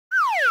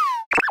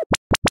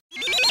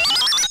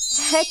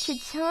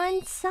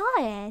Etra saw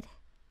it.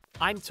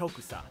 I'm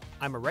Tokusa.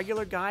 I'm a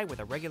regular guy with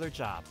a regular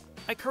job.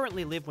 I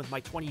currently live with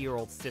my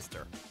 20-year-old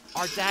sister.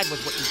 Our dad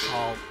was what you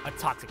call a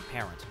toxic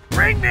parent.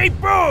 Bring me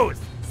booze!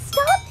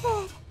 Stop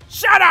it!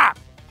 Shut up!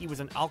 He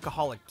was an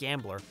alcoholic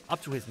gambler, up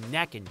to his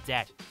neck in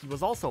debt. He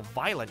was also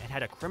violent and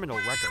had a criminal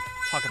record.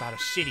 Talk about a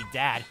shitty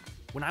dad.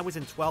 When I was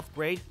in 12th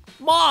grade,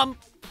 Mom,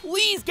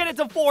 please get a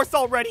divorce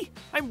already!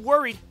 I'm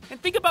worried, and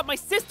think about my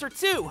sister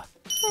too!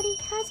 But he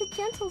has a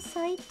gentle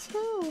side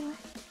too.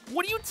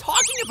 What are you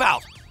talking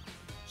about?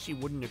 She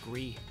wouldn't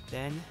agree.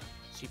 Then,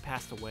 she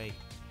passed away.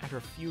 At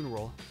her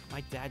funeral, my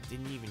dad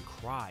didn't even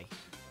cry.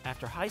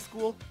 After high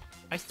school,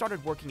 I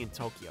started working in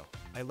Tokyo.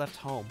 I left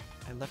home.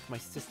 I left my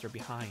sister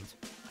behind.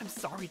 I'm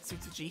sorry,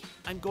 Tsutsuji.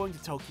 I'm going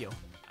to Tokyo.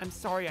 I'm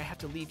sorry I have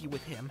to leave you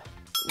with him.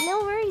 No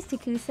worries,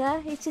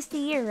 Takusa. It's just a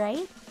year,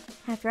 right?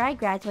 After I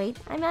graduate,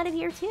 I'm out of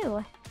here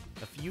too.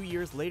 A few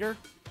years later,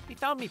 they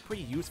found me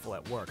pretty useful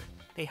at work.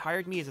 They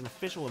hired me as an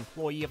official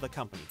employee of the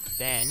company.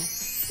 Then...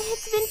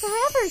 It's been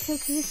forever,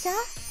 Takusa.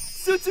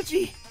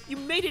 Tsutsuji, you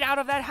made it out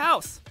of that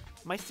house!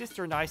 My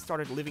sister and I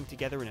started living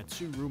together in a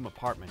 2-room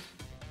apartment.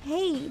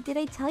 Hey, did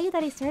I tell you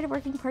that I started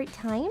working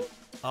part-time?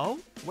 Oh?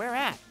 Where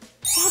at?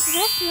 That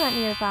restaurant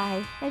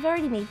nearby. I've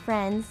already made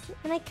friends,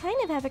 and I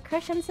kind of have a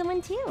crush on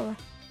someone too.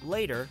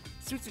 Later,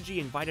 Tsutsuji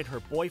invited her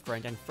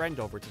boyfriend and friend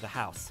over to the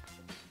house.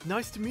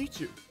 Nice to meet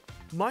you.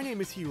 My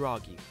name is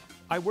Hiragi.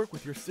 I work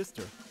with your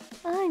sister.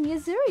 I'm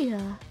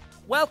Yuzuria.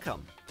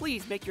 Welcome.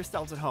 Please make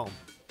yourselves at home.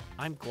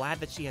 I'm glad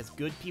that she has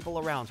good people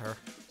around her.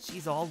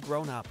 She's all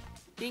grown up.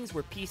 Things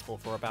were peaceful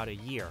for about a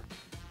year.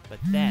 But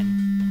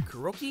then...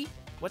 Kuroki?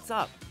 What's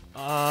up?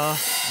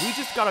 We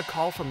just got a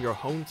call from your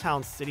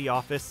hometown city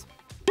office.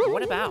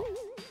 What about?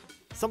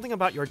 Something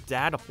about your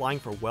dad applying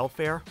for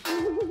welfare.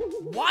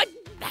 What?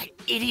 That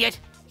idiot?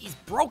 He's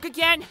broke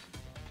again?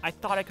 I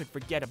thought I could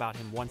forget about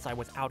him once I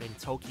was out in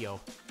Tokyo.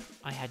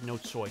 I had no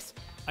choice.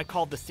 I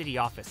called the city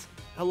office.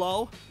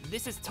 Hello?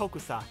 This is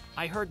Tokusa.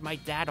 I heard my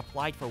dad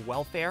applied for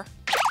welfare.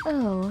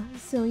 Oh,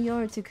 so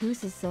you're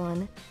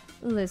Takusa-san.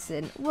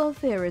 Listen,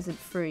 welfare isn't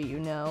free, you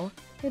know.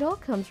 It all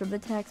comes from the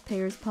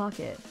taxpayer's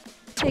pocket.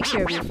 Take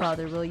care of your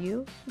father, will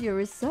you? You're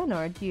his son,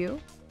 aren't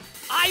you?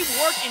 I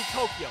work in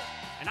Tokyo,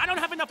 and I don't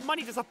have enough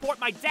money to support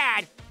my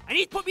dad, and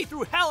he's put me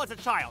through hell as a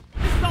child.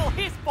 This is all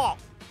his fault.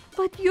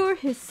 But you're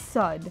his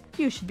son.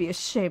 You should be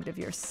ashamed of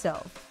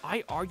yourself.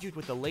 I argued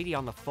with the lady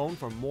on the phone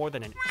for more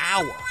than an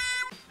hour.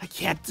 I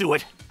can't do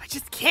it. I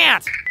just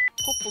can't.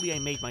 Hopefully I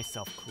made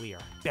myself clear.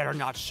 Better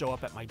not show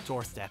up at my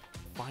doorstep.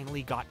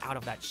 Finally got out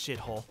of that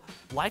shithole.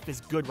 Life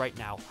is good right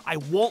now. I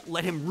won't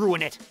let him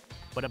ruin it.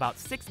 But about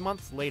 6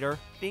 months later,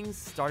 things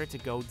started to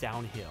go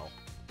downhill.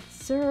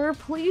 Sir,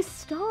 please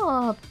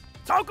stop.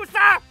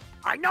 Tokusa!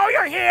 I know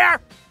you're here!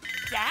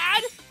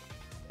 Dad?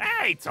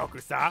 Hey,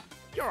 Tokusa.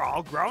 You're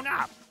all grown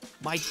up.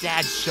 My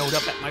dad showed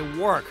up at my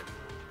work.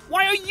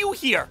 Why are you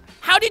here?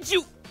 How did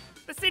you...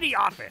 The city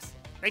office.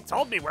 They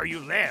told me where you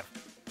live.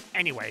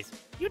 Anyways,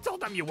 you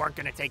told them you weren't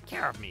gonna take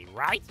care of me,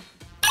 right?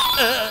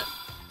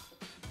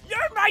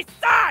 You're my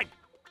son!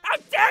 How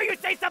dare you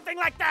say something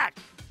like that?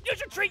 You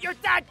should treat your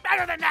dad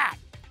better than that!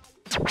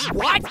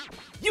 What?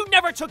 You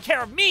never took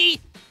care of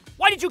me!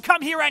 Why did you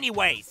come here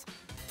anyways?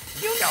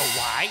 You know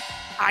why.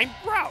 I'm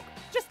broke.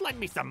 Just lend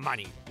me some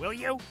money, will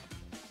you?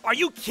 Are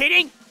you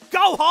kidding?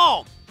 Go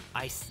home!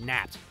 I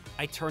snapped.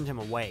 I turned him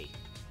away.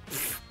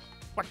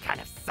 What kind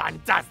of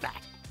son does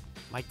that?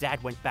 My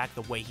dad went back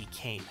the way he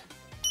came.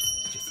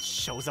 He just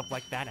shows up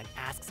like that and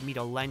asks me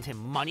to lend him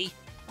money?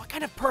 What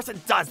kind of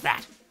person does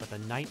that? But the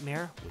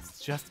nightmare was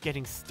just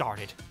getting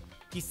started.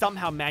 He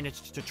somehow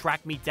managed to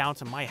track me down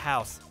to my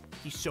house.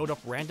 He showed up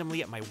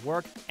randomly at my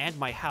work and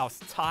my house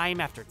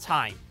time after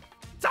time.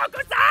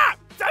 Tokusa!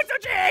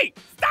 Tsutsuji!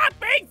 Stop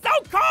being so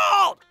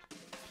cold!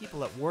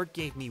 People at work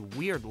gave me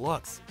weird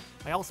looks.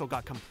 I also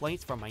got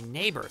complaints from my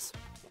neighbors.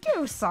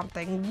 Do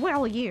something,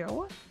 will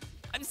you?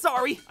 I'm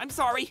sorry.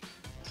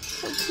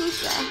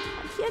 Takusa,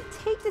 I can't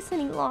take this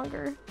any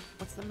longer.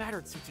 What's the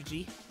matter,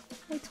 Tsutsuji?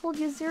 I told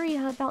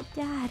Yuzuria about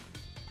Dad.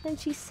 Then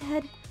she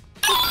said,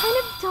 "What kind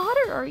of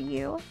daughter are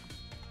you?"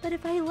 But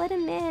if I let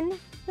him in,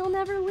 he'll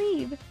never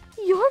leave.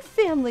 Your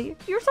family!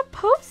 You're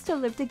supposed to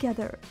live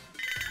together!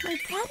 My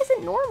dad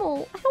isn't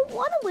normal. I don't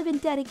want to live in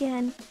debt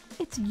again.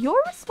 It's your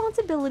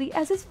responsibility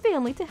as his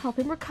family to help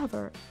him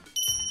recover.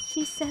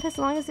 She said as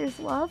long as there's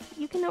love,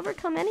 you can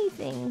overcome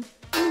anything.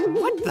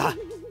 What the?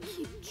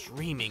 Keep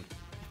dreaming.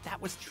 If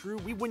that was true,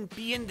 we wouldn't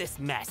be in this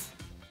mess.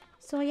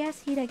 So I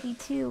asked Hiragi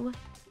too.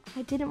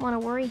 I didn't want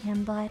to worry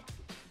him, but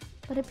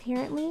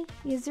apparently,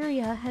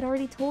 Yuzuria had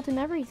already told him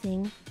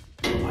everything.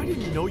 I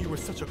didn't know you were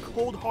such a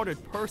cold-hearted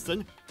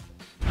person.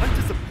 I'm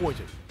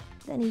disappointed.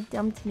 Then he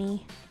dumped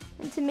me.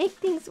 And to make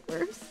things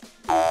worse,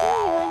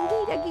 Yuzuria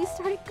and Hiragi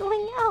started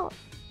going out.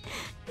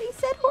 They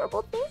said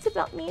horrible things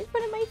about me in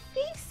front of my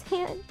face,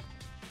 and...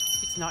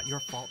 It's not your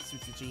fault,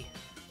 Tsutsuji.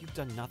 You've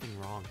done nothing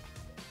wrong.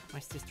 My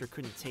sister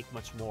couldn't take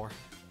much more.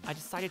 I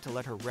decided to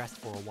let her rest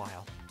for a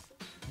while.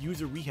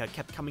 Yuzuriha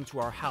kept coming to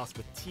our house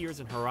with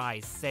tears in her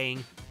eyes,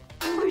 saying,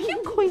 Are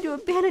you going to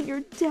abandon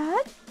your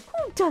dad?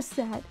 Who does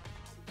that?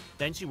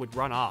 Then she would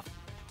run off.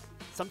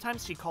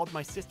 Sometimes she called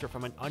my sister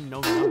from an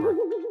unknown number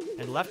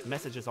and left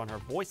messages on her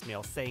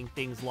voicemail saying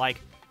things like,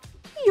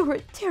 You're a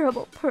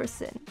terrible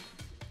person.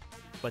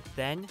 But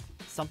then,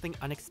 something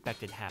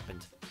unexpected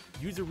happened.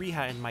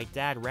 Yuzuriha and my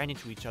dad ran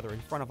into each other in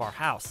front of our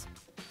house.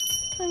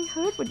 I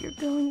heard what you're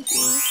going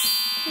through.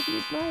 If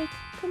you'd like,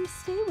 come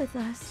stay with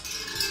us.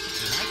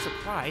 To my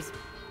surprise,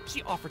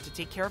 she offered to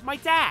take care of my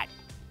dad.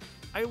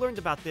 I learned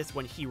about this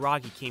when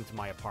Hiragi came to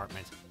my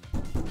apartment.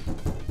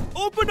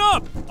 Open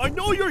up! I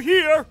know you're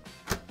here!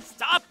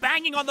 Stop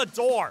banging on the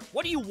door!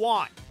 What do you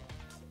want?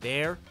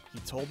 There, he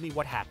told me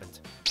what happened.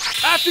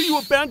 After you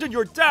abandoned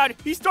your dad,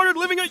 he started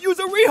living at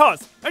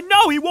Yuzuriha's, and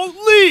now he won't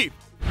leave!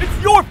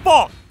 It's your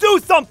fault! Do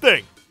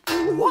something!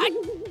 What?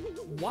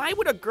 Why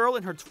would a girl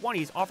in her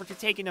 20s offer to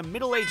take in a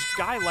middle-aged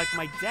guy like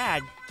my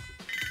dad?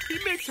 He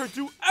makes her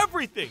do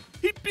everything!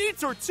 He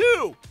beats her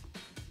too!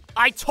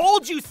 I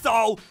told you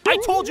so! I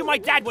told you my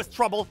dad was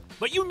trouble,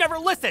 but you never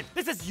listened!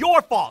 This is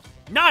your fault,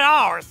 not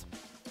ours!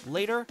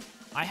 Later,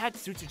 I had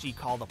Tsutsuji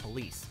call the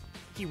police.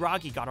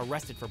 Hiragi got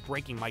arrested for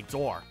breaking my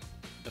door.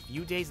 A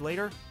few days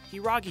later,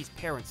 Hiragi's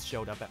parents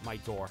showed up at my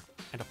door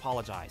and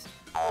apologized.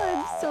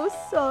 I'm so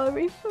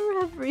sorry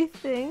for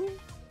everything.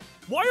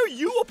 Why are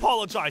you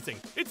apologizing?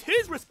 It's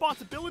his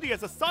responsibility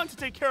as a son to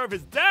take care of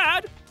his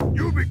dad!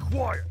 You be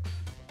quiet!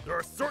 There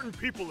are certain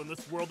people in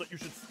this world that you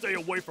should stay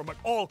away from at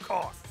all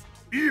costs,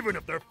 even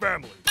if they're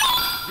family.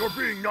 You're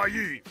being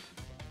naive!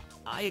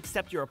 I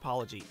accept your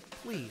apology.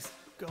 Please,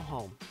 go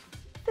home.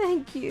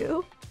 Thank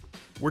you.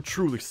 We're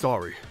truly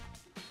sorry.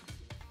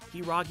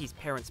 Hiragi's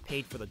parents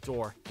paid for the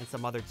door and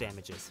some other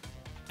damages.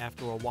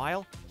 After a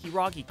while,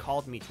 Hiragi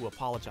called me to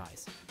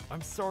apologize.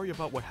 I'm sorry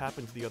about what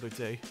happened the other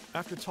day.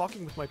 After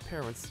talking with my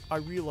parents, I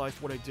realized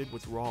what I did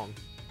was wrong.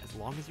 As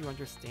long as you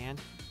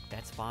understand,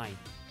 that's fine.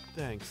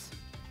 Thanks.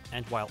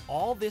 And while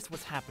all this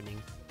was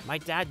happening, my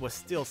dad was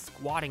still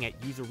squatting at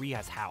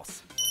Yuzuriha's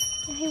house.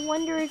 I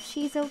wonder if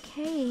she's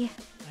okay.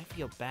 I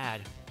feel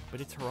bad, but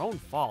it's her own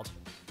fault.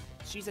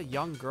 She's a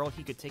young girl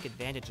he could take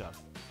advantage of.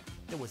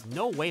 There was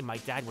no way my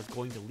dad was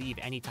going to leave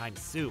anytime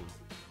soon.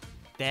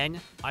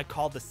 Then, I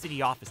called the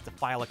city office to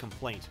file a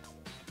complaint.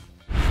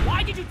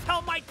 Why did you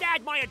tell my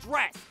dad my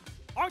address?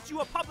 Aren't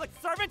you a public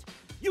servant?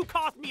 You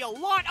caused me a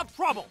lot of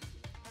trouble.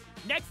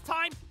 Next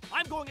time,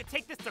 I'm going to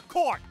take this to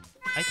court.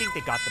 I think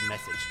they got the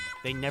message.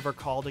 They never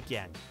called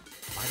again.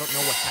 I don't know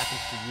what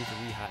happened to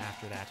Yuzuriha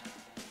after that.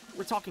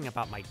 We're talking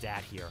about my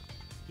dad here.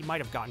 He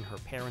might have gotten her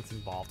parents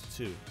involved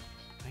too.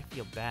 I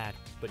feel bad,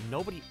 but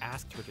nobody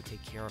asked her to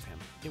take care of him.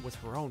 It was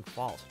her own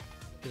fault.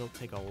 It'll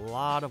take a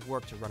lot of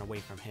work to run away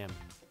from him.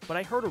 But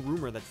I heard a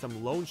rumor that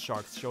some loan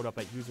sharks showed up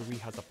at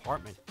Yuzuriha's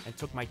apartment and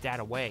took my dad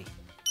away.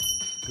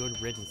 Good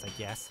riddance, I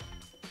guess.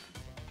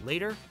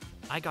 Later,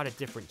 I got a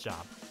different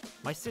job.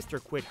 My sister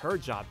quit her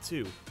job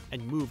too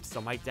and moved so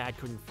my dad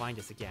couldn't find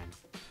us again.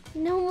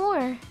 No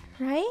more,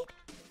 right?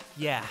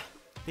 Yeah,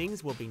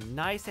 things will be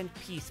nice and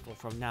peaceful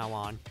from now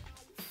on.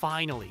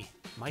 Finally,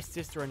 my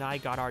sister and I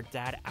got our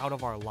dad out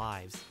of our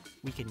lives.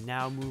 We can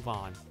now move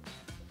on.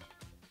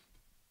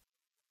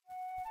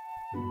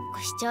 ご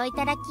視聴い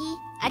ただき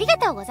ありが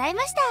とうござい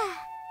ました。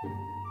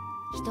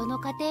人の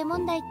家庭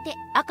問題って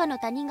赤の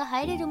他人が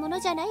入れるもの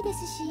じゃないで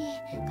すし、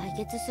解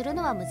決する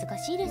のは難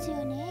しいです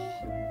よね。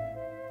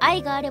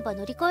愛があれば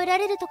乗り越えら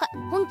れるとか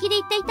本気で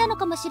言っていたの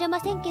かもしれま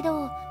せんけ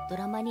ど、ド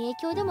ラマに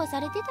影響でもさ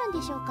れてたん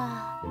でしょう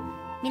か。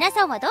皆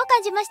さんはどう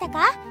感じました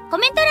か？コ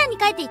メント欄に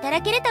書いていた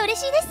だけると嬉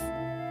しいです。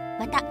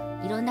また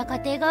いろんな家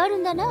庭がある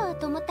んだなぁ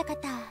と思った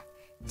方、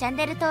チャン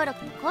ネル登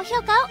録と高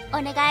評価を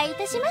お願いい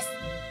たします。